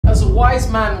a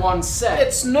wise man once said,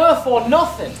 it's Nerf or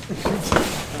nothing.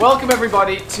 Welcome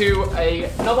everybody to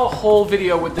another haul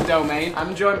video with TheDomain.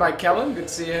 I'm joined by Kellen. Good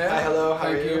to see you here. Hi, hello. How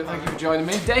are you? Thank you for joining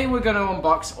me. Today we're going to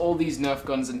unbox all these Nerf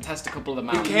guns and test a couple of them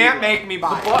out. You can't make me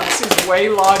buy it. The box is way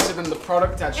larger than the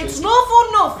product actually. It's Nerf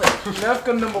or nothing. Nerf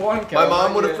gun number one, Kellen. My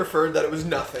mom would have preferred that it was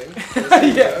nothing.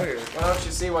 Yeah. Why don't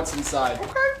you see what's inside?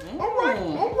 Okay. Alright.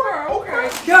 Okay.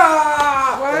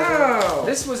 Yeah! Wow!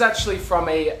 This was actually from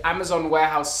a Amazon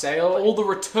warehouse sale. All the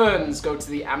returns go to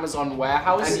the Amazon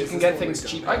warehouse, and you can get things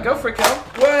cheap. Alright, go for it, Kel.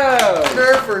 Whoa!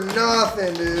 Nerf or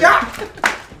nothing, dude. Yeah!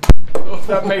 Oh,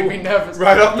 that made me nervous.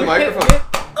 Right off the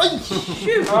microphone.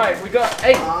 Shoot! Alright, we got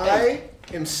I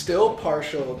am still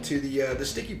partial to the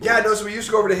sticky bullets. Yeah, no, so we used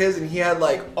to go over to his and he had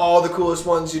like all the coolest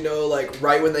ones, you know, like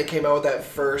right when they came out with that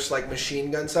first like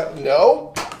machine gun set.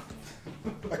 No!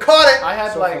 I caught it! I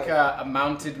had like a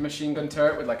mounted machine gun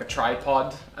turret with like a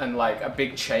tripod and like a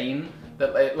big chain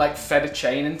that it, like fed a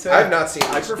chain into it. I've not seen it.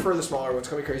 I prefer the smaller ones. It's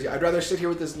gonna be crazy. I'd rather sit here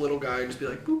with this little guy and just be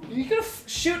like, boop. You're gonna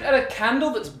shoot at a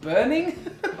candle that's burning?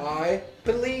 I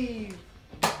believe.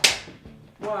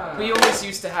 Wow. We always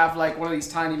used to have like one of these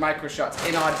tiny micro shots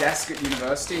in our desk at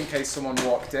university in case someone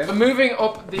walked in. We're moving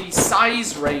up the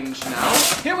size range now.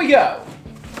 Here we go.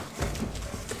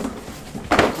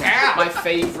 Yeah. My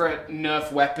favorite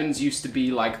Nerf weapons used to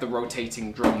be like the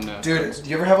rotating drum Nerf. Dude, do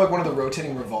you ever have like one of the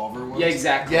rotating revolver ones? Yeah,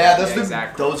 exactly. Yeah,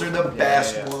 those are the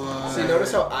best yeah. ones. See,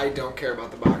 notice how I don't care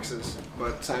about the boxes,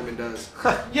 but Simon does.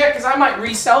 Yeah, because I might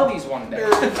resell these one day.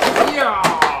 Yeah.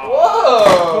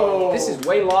 Whoa! This is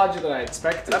way larger than I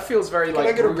expected. That feels very like.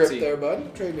 Can I get a grip rooty. there,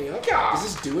 bud? Trade me up. Yeah. Does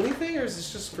this do anything, or is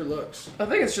this just for looks? I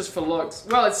think it's just for looks.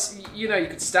 Well, it's, you know, you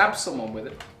could stab someone with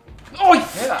it. Oh, yeah,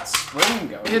 that spring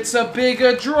going. It's a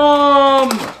bigger drum.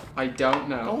 I don't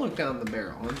know. Don't look down the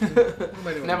barrel. What am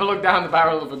I doing? Never look down the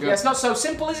barrel of a gun. Yeah, it's not so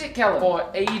simple, is it, Kellen? For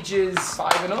ages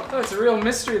 5 and up. Oh, it's a real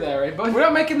mystery there, eh, bud? We're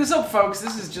not making this up, folks.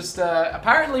 This is just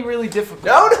apparently really difficult.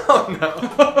 No.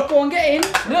 Go on, get in.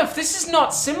 Nerf, this is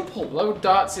not simple. Load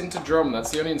darts into drum. That's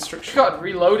the only instruction. God,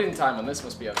 reloading time on this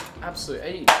must be an absolute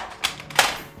age.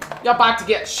 You're about to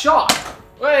get shot.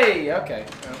 Hey, okay.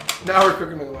 Now we're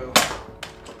cooking with oil.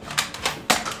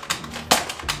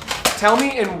 Tell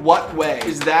me in what way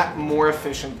is that more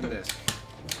efficient than this?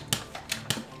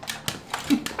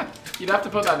 You'd have to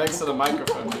put that next to the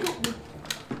microphone.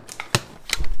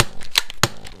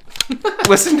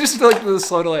 Listen just to like the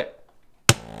slow delay.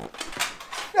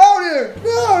 No,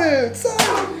 dude!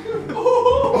 Sorry!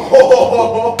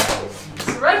 Oh.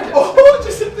 Surrender! Oh,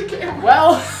 just hit the camera.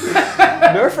 Well,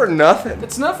 Nerf or nothing.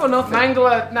 it's Nerf or nothing.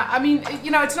 Mangler, no, I mean, you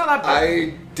know, it's not that bad.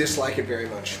 I dislike it very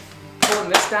much. Pulling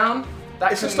this down,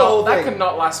 that It's could just the whole not, that thing. could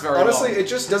not last very Honestly, long. it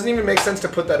just doesn't even make sense to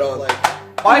put that on. Like,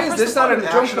 Why You is press this the not button, an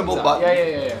the drum actionable comes out. button?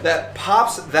 Yeah. that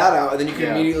pops that out, and then you can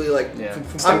Yeah. immediately like. Yeah.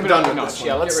 I'm done with notch. this one.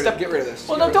 Yeah, let's get rid of this.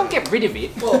 Well, no, don't get rid of it.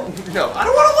 Well, no, I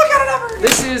don't want to look at it ever.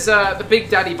 This is the Big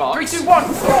Daddy box. 3, 2, 1.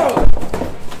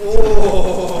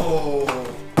 Oh.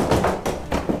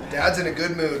 Dad's in a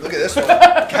good mood. Look at this one.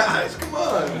 Guys, come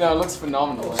on. No, it looks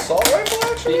phenomenal. Assault rifle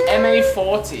action? The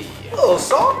MA40. Oh,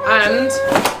 assault rifle. And,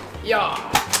 yeah.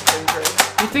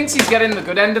 He thinks he's getting the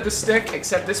good end of the stick,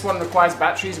 except this one requires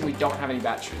batteries and we don't have any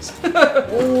batteries.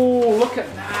 Oh, look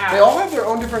at that. They all have their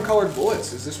own different colored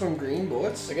bullets. Is this one green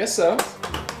bullets? I guess so.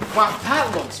 Wow,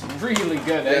 that looks really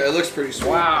good, eh? Yeah, it looks pretty sweet.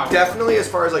 Wow. Definitely, as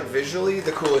far as like visually,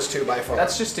 the coolest two by far.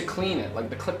 That's just to clean it, like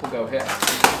the clip will go here.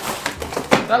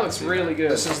 That looks really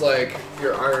good. This is like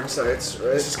your iron sights, right?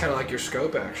 This is kind of like your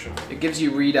scope action. It gives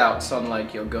you readouts on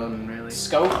like your gun, really.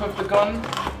 Scope of the gun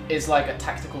is like a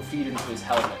tactical feed into his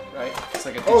helmet, right? It's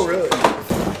like a Oh, really?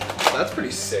 feed. That's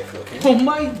pretty sick looking. Oh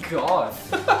my god.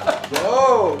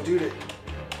 Whoa, dude.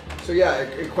 So yeah,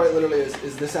 it quite literally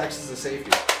is this acts as a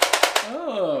safety.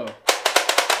 Oh.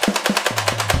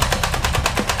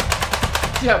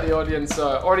 Yeah, the audience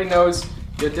already knows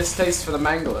your distaste for the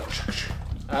mangler.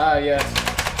 Ah, yes.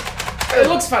 It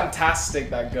looks fantastic,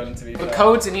 that gun, to be fair. The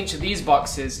codes in each of these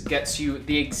boxes gets you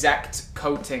the exact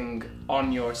coating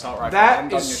on your assault rifle That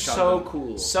and on is your so shotgun.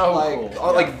 cool. So like, cool.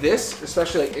 oh, like this,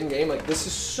 especially like in game, like this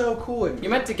is so cool. You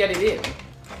meant to get it in,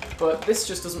 but this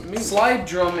just doesn't move. Slide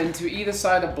drum into either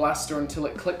side of blaster until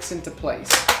it clicks into place.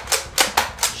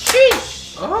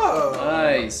 Sheesh! Oh.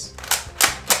 Nice.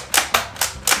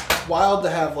 Wild to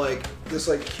have like this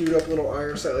like queued up little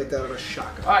iron sight like that on a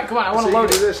shotgun. Alright, come on, I want to So you load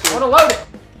can it. do this, dude. I want to load it!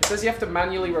 It says you have to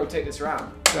manually rotate this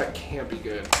around. That can't be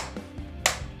good.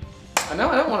 I know,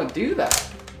 I don't want to do that.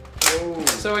 Oh.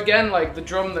 So again, like the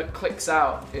drum that clicks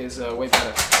out is way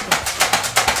better.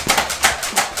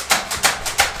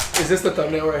 Is this the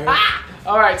thumbnail right here? Ah!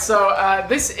 All right, so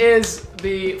this is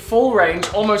the full range,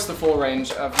 almost the full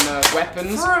range of Nerf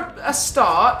weapons. For a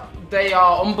start, they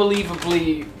are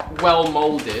unbelievably well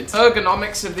molded.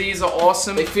 Ergonomics of these are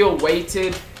awesome. They feel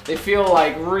weighted. They feel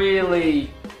like really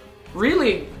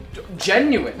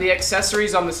genuine. The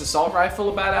accessories on this assault rifle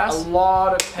are badass. A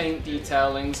lot of paint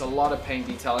detailings,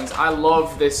 I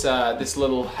love this this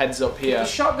little heads up here. The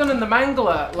shotgun and the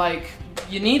mangler, like,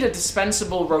 you need a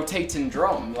dispensable rotating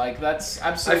drum. Like, that's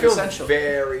absolutely essential. I feel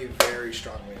very, very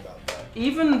strongly about that.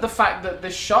 Even the fact that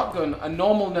this shotgun, a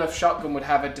normal Nerf shotgun, would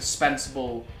have a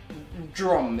dispensable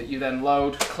drum that you then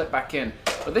load, clip back in.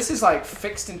 But this is like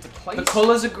fixed into place. The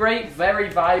colors are great, very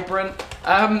vibrant.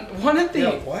 One of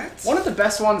the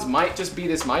best ones might just be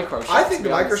this micro shot. I think the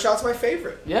micro shot's my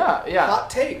favorite. Yeah. Hot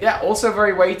take. Yeah, also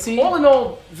very weighty. All in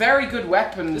all, very good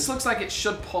weapon. This looks like it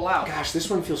should pull out. Gosh, this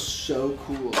one feels so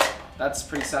cool. That's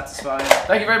pretty satisfying.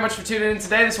 Thank you very much for tuning in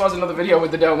today. This was another video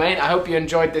with TheDomain. I hope you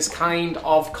enjoyed this kind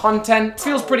of content. It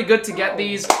feels pretty good to get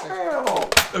these.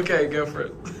 Okay, go for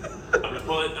it. I'm gonna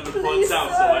pull it out,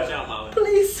 so watch out, Molly.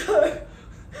 Please, sir.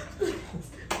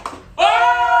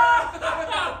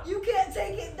 Oh! You can't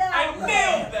take it down. I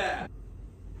nailed that!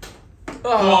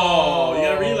 Oh, you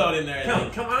gotta reload in there.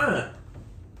 Come on.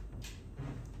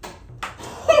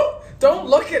 Don't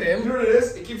look at him. You know what it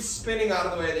is? It keeps spinning out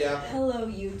of the way of the apple. Hello,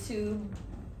 YouTube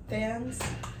fans.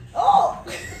 Oh!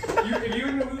 If you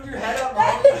move your head up,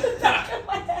 That is the back of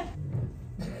my head.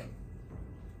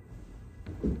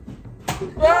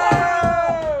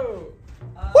 Whoa!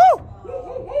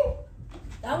 Woo!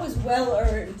 That was well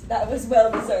earned. That was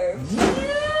well deserved.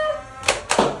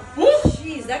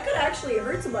 Jeez, that could actually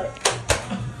hurt somebody.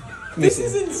 This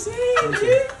is insane,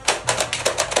 dude.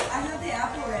 I have the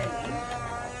apple ready.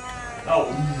 Oh.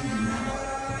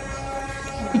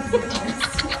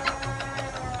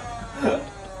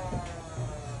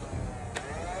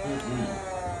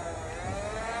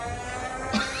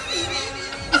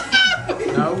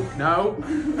 No.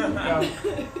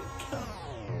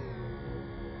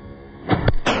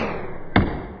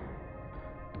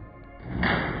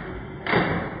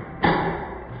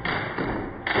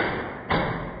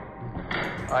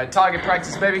 Alright, target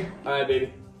practice, baby. Alright,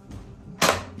 baby.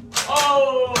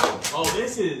 Oh,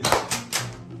 this is.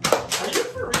 Are you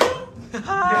for real?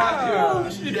 Yeah,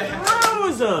 dude.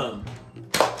 Froze them.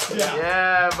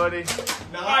 Yeah, buddy.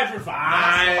 5 for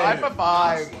 5. 5 for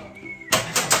 5.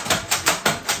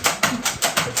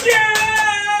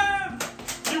 Yeah!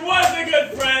 He was a good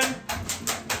friend.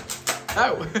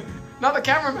 No, not the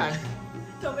cameraman.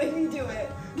 Don't make me do it.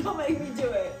 Don't make me do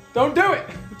it. Don't do it.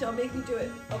 Don't make me do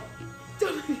it. Oh.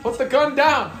 Don't make me Put the gun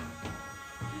down.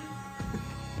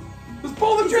 Just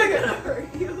pull the trigger. It's gonna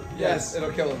hurt you. Yes,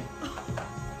 it'll kill him.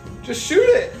 Just shoot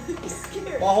it. I'm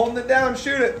scared. While holding it down,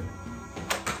 shoot it.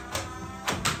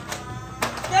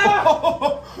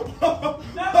 No!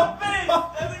 That's a face!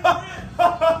 That's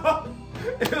a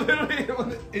It literally hit on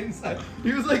the inside.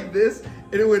 He was like this,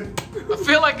 and it went. I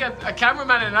feel like a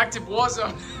cameraman in an active war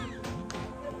zone.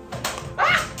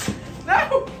 Ah!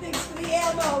 No! Thanks for the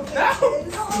ammo,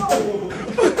 bitches.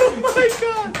 Oh my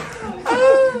god!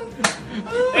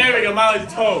 There we go,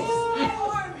 Molly's toast.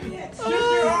 Oh, bitch.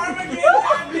 Use your arm again,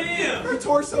 goddamn! Your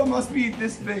torso must be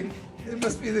this big. It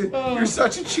must be the. You're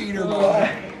such a cheater, bro.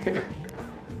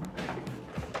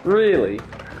 Really?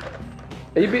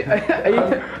 Are you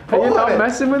not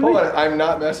messing with me? Hold on, I'm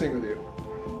not messing with you.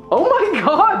 Oh my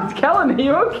god, Kellen, are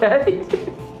you okay?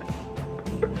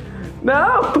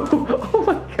 No! Oh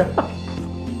my god.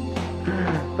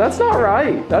 That's not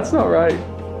right. That's not right.